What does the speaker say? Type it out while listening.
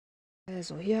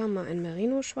Also hier haben wir ein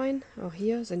Merino-Schwein. Auch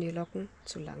hier sind die Locken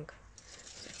zu lang.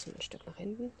 Setzen wir ein Stück nach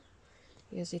hinten.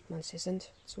 Hier sieht man, sie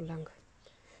sind zu lang.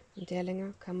 In der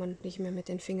Länge kann man nicht mehr mit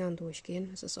den Fingern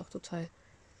durchgehen. Es ist auch total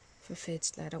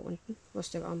verfilzt leider unten,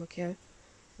 was der arme Kerl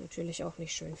natürlich auch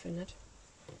nicht schön findet.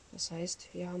 Das heißt,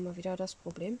 hier haben wir wieder das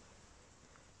Problem.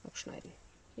 Abschneiden.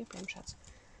 Hier beim Schatz.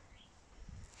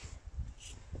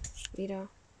 Wieder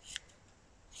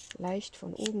leicht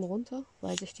von oben runter,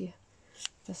 weil sich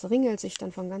das ringelt sich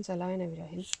dann von ganz alleine wieder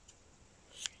hin.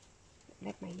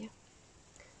 Bleib mal hier.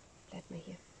 Bleib mal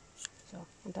hier. So,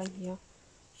 und dann hier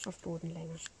auf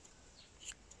Bodenlänge.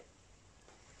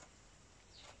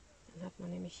 Dann hat man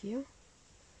nämlich hier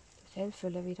die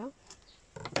Fellfülle wieder.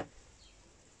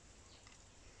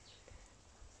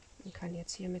 Und kann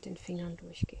jetzt hier mit den Fingern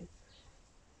durchgehen.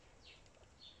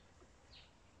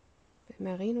 Bei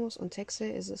Merinos und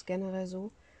Texel ist es generell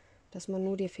so, dass man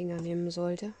nur die Finger nehmen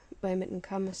sollte. Weil mit einem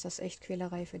Kamm ist das echt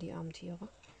Quälerei für die armen Tiere.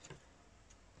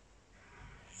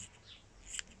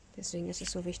 Deswegen ist es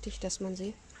so wichtig, dass man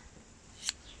sie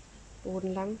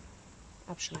bodenlang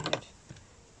abschneidet.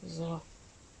 So.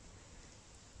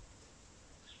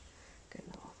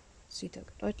 Genau. Sieht er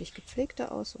deutlich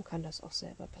gepflegter aus und kann das auch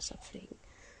selber besser pflegen.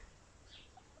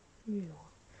 Ja.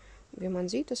 Wie man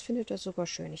sieht, das findet er sogar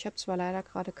schön. Ich habe zwar leider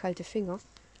gerade kalte Finger.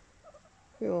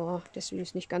 Ja, deswegen ist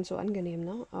es nicht ganz so angenehm,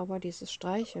 ne? Aber dieses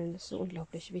Streicheln ist so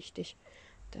unglaublich wichtig,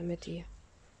 damit die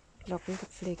Locken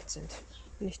gepflegt sind.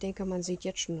 Und ich denke, man sieht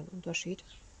jetzt schon einen Unterschied,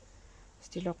 dass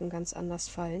die Locken ganz anders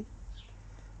fallen.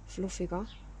 Fluffiger.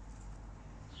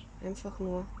 Einfach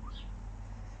nur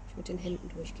mit den Händen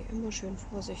durchgehe. Immer schön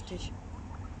vorsichtig.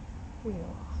 Ja.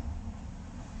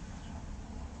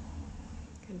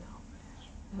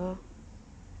 Genau. Ja.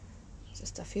 Jetzt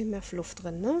ist da viel mehr Fluff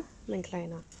drin, ne? Mein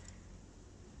Kleiner.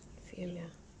 Viel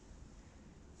mehr.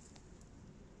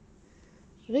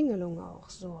 Ringelung auch.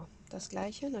 So. Das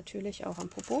gleiche natürlich auch am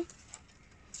Popo.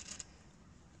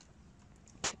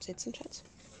 Bleib sitzen, Schatz.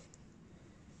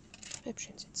 Bleib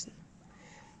schön sitzen.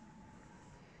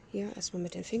 Hier erstmal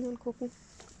mit den Fingern gucken,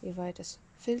 wie weit es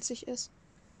filzig ist.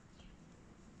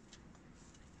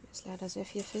 Hier ist leider sehr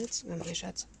viel Filz. Na, hier,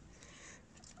 Schatz.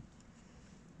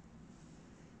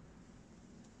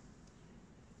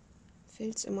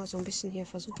 Filz immer so ein bisschen hier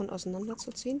versuchen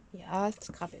auseinanderzuziehen. Ja,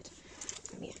 es krabbelt.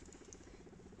 Komm hier.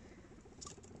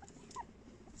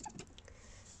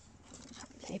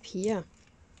 Bleib hier.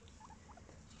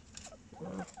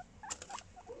 Ja.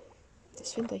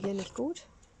 Das findet er hier nicht gut.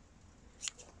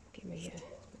 Gehen wir hier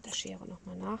mit der Schere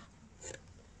nochmal nach.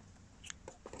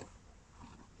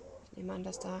 Ich nehme an,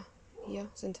 dass da hier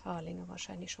sind Haarlinge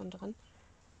wahrscheinlich schon drin.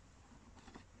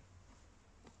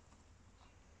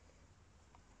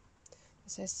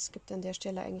 Das heißt, es gibt an der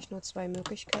Stelle eigentlich nur zwei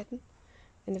Möglichkeiten.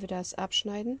 Entweder das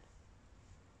Abschneiden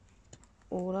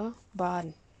oder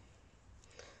Baden.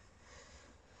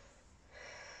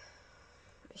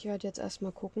 Ich werde jetzt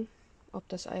erstmal gucken, ob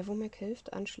das Ivomec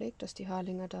hilft, anschlägt, dass die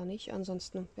Haarlinge da nicht.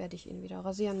 Ansonsten werde ich ihn wieder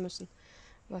rasieren müssen,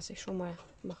 was ich schon mal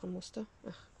machen musste.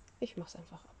 Ach, ich mache es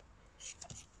einfach ab.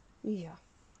 Ja.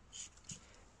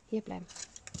 Hier bleiben.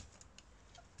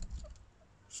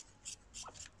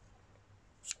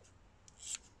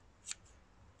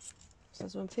 Dass er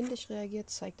so empfindlich reagiert,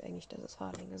 zeigt eigentlich, dass es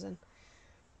Haarlinge sind.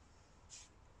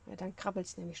 Ja, dann krabbelt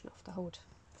es nämlich schon auf der Haut.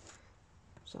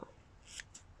 So.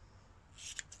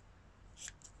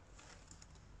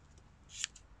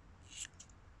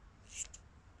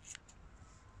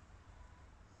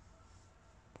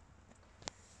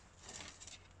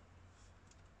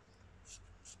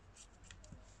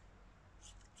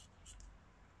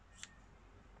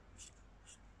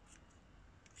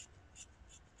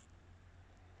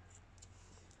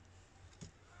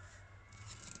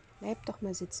 Bleib doch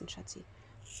mal sitzen, Schatzi.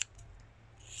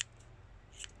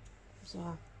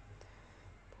 So.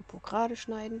 Popo gerade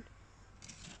schneiden.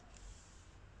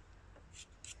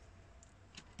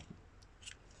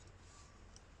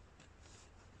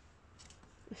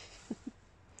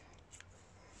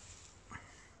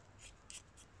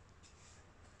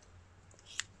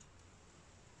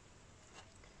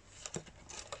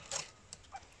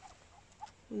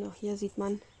 Und auch hier sieht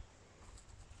man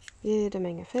jede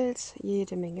Menge Filz,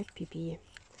 jede Menge Pipi.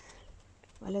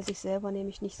 Weil er sich selber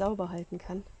nämlich nicht sauber halten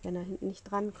kann, wenn er hinten nicht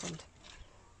dran kommt.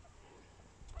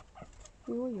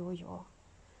 Jo.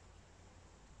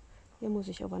 Hier muss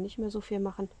ich aber nicht mehr so viel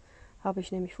machen. Habe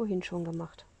ich nämlich vorhin schon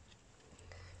gemacht.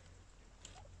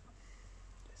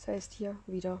 Das heißt hier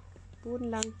wieder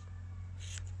bodenlang.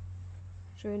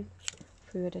 Schön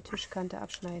Höhe der Tischkante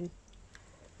abschneiden.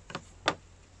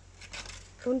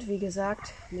 Und wie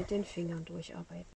gesagt, mit den Fingern durcharbeiten.